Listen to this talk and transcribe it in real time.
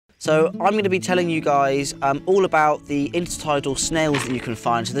So I'm going to be telling you guys all about the intertidal snails that you can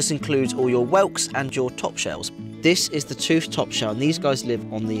find. So this includes all your whelks and your top shells. This is the toothed top shell, and these guys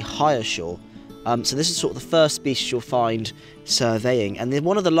live on the higher shore. So this is sort of the first species you'll find surveying, and they're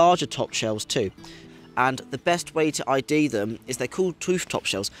one of the larger top shells too. And the best way to ID them is they're called toothed top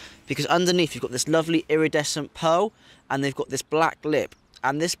shells because underneath you've got this lovely iridescent pearl, and they've got this black lip,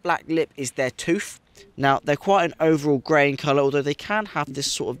 and this black lip is their tooth. Now, they're quite an overall grey in colour, although they can have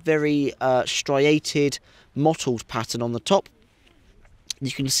this sort of very striated, mottled pattern on the top.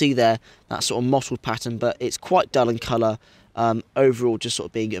 You can see there that sort of mottled pattern, but it's quite dull in colour, overall just sort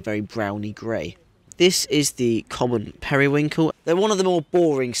of being a very browny grey. This is the common periwinkle. They're one of the more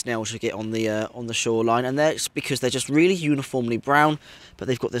boring snails you get on the shoreline, and that's because they're just really uniformly brown, but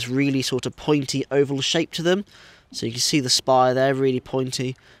they've got this really sort of pointy oval shape to them. So you can see the spire there, really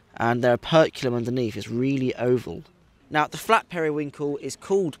pointy, and their operculum underneath is really oval. Now, the flat periwinkle is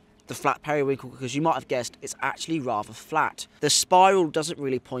called the flat periwinkle because you might have guessed it's actually rather flat. The spiral doesn't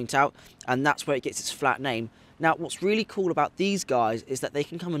really point out, and that's where it gets its flat name. Now, what's really cool about these guys is that they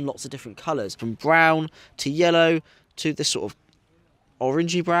can come in lots of different colours, from brown to yellow to this sort of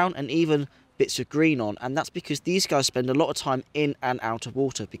orangey brown, and even bits of green on, and that's because these guys spend a lot of time in and out of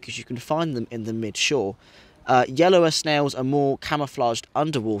water because you can find them in the mid-shore. Yellower snails are more camouflaged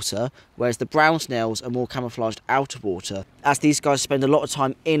underwater, whereas the brown snails are more camouflaged out of water. As these guys spend a lot of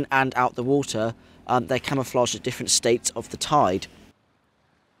time in and out the water, they're camouflaged at different states of the tide.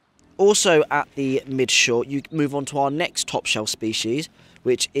 Also at the mid-shore, you move on to our next top shell species,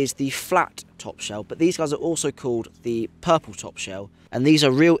 which is the flat top shell. But these guys are also called the purple top shell. And these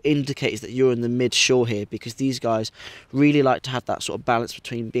are real indicators that you're in the mid-shore here, because these guys really like to have that sort of balance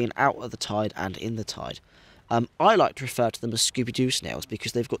between being out of the tide and in the tide. I like to refer to them as Scooby-Doo snails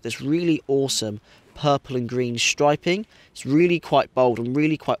because they've got this really awesome purple and green striping. It's really quite bold and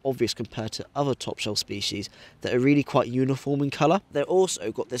really quite obvious compared to other top shell species that are really quite uniform in colour. They've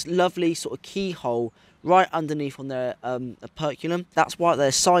also got this lovely sort of keyhole right underneath on their operculum. That's why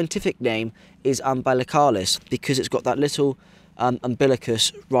their scientific name is umbilicalis, because it's got that little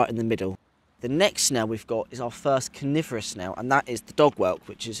umbilicus right in the middle. The next snail we've got is our first carnivorous snail, and that is the dog whelk,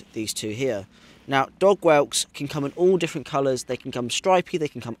 which is these two here. Now, dog whelks can come in all different colours. They can come stripy, they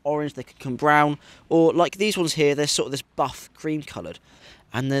can come orange, they can come brown, or like these ones here, they're sort of this buff cream coloured.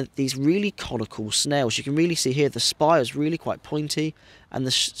 And they're these really conical snails. You can really see here the spire's really quite pointy and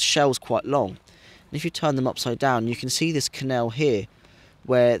the shell's quite long. And if you turn them upside down, you can see this canal here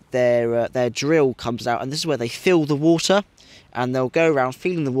where their drill comes out, and this is where they feel the water, and they'll go around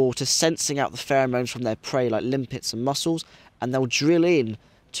feeling the water, sensing out the pheromones from their prey like limpets and mussels, and they'll drill in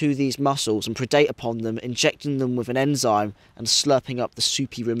to these mussels and predate upon them, injecting them with an enzyme and slurping up the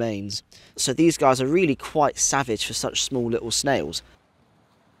soupy remains. So these guys are really quite savage for such small little snails.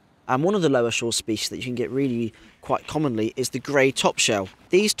 And one of the lower shore species that you can get really quite commonly is the grey top shell.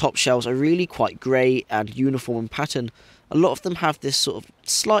 These top shells are really quite grey and uniform in pattern. A lot of them have this sort of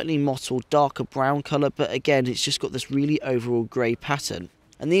slightly mottled, darker brown colour, but again, it's just got this really overall grey pattern.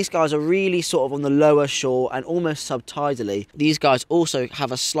 And these guys are really sort of on the lower shore and almost subtidally. These guys also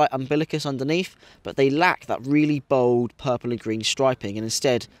have a slight umbilicus underneath, but they lack that really bold purple and green striping, and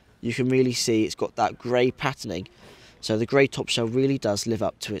instead you can really see it's got that grey patterning. So the grey top shell really does live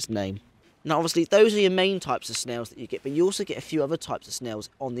up to its name. Now obviously those are your main types of snails that you get, but you also get a few other types of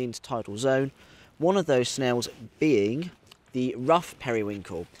snails on the intertidal zone. One of those snails being the rough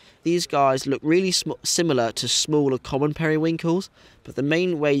periwinkle. These guys look really similar to smaller common periwinkles, but the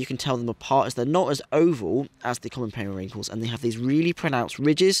main way you can tell them apart is they're not as oval as the common periwinkles, and they have these really pronounced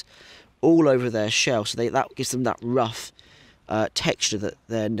ridges all over their shell, so that gives them that rough texture that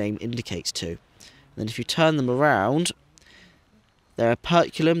their name indicates to. And then if you turn them around, their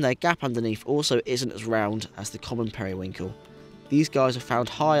operculum, their gap underneath, also isn't as round as the common periwinkle. These guys are found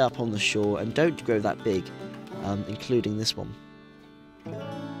high up on the shore and don't grow that big, including this one.